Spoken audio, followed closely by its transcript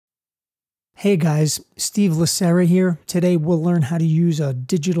Hey guys, Steve Lacera here. Today we'll learn how to use a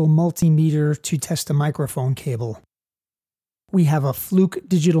digital multimeter to test a microphone cable. We have a FLUKE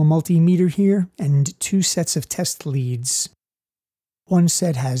digital multimeter here and two sets of test leads. One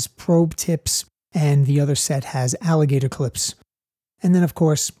set has probe tips and the other set has alligator clips. And then of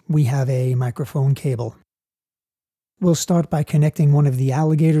course we have a microphone cable. We'll start by connecting one of the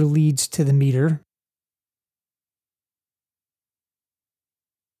alligator leads to the meter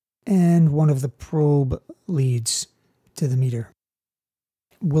and one of the probe leads to the meter.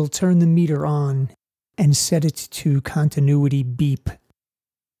 We'll turn the meter on and set it to continuity beep.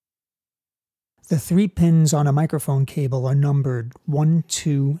 The 3 pins on a microphone cable are numbered 1,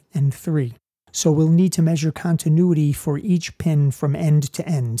 2, and 3, so we'll need to measure continuity for each pin from end to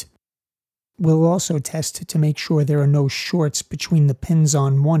end. We'll also test to make sure there are no shorts between the pins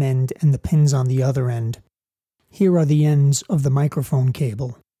on one end and the pins on the other end. Here are the ends of the microphone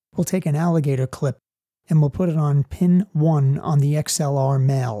cable. We'll take an alligator clip and we'll put it on pin 1 on the XLR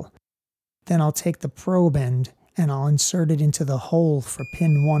male. Then I'll take the probe end and I'll insert it into the hole for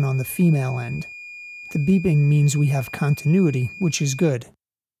pin 1 on the female end. The beeping means we have continuity, which is good.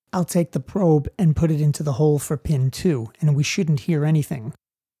 I'll take the probe and put it into the hole for pin 2, and we shouldn't hear anything.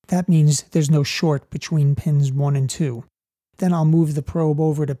 That means there's no short between pins 1 and 2. Then I'll move the probe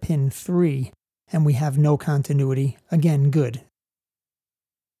over to pin 3, and we have no continuity, again good.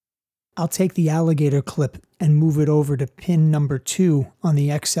 I'll take the alligator clip and move it over to pin number 2 on the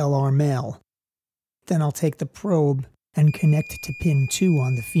XLR male. Then I'll take the probe and connect to pin 2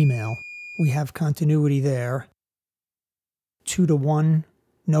 on the female. We have continuity there. 2 to 1,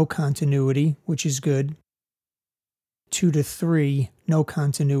 no continuity, which is good. 2 to 3, no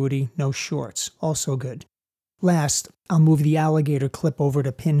continuity, no shorts, also good. Last, I'll move the alligator clip over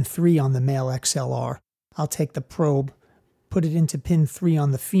to pin 3 on the male XLR. I'll take the probe, put it into pin 3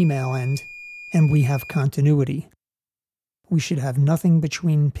 on the female end, and we have continuity. We should have nothing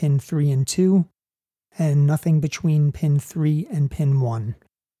between pin 3 and 2, and nothing between pin 3 and pin 1.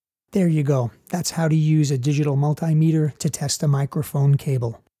 There you go. That's how to use a digital multimeter to test a microphone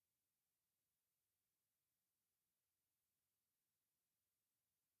cable.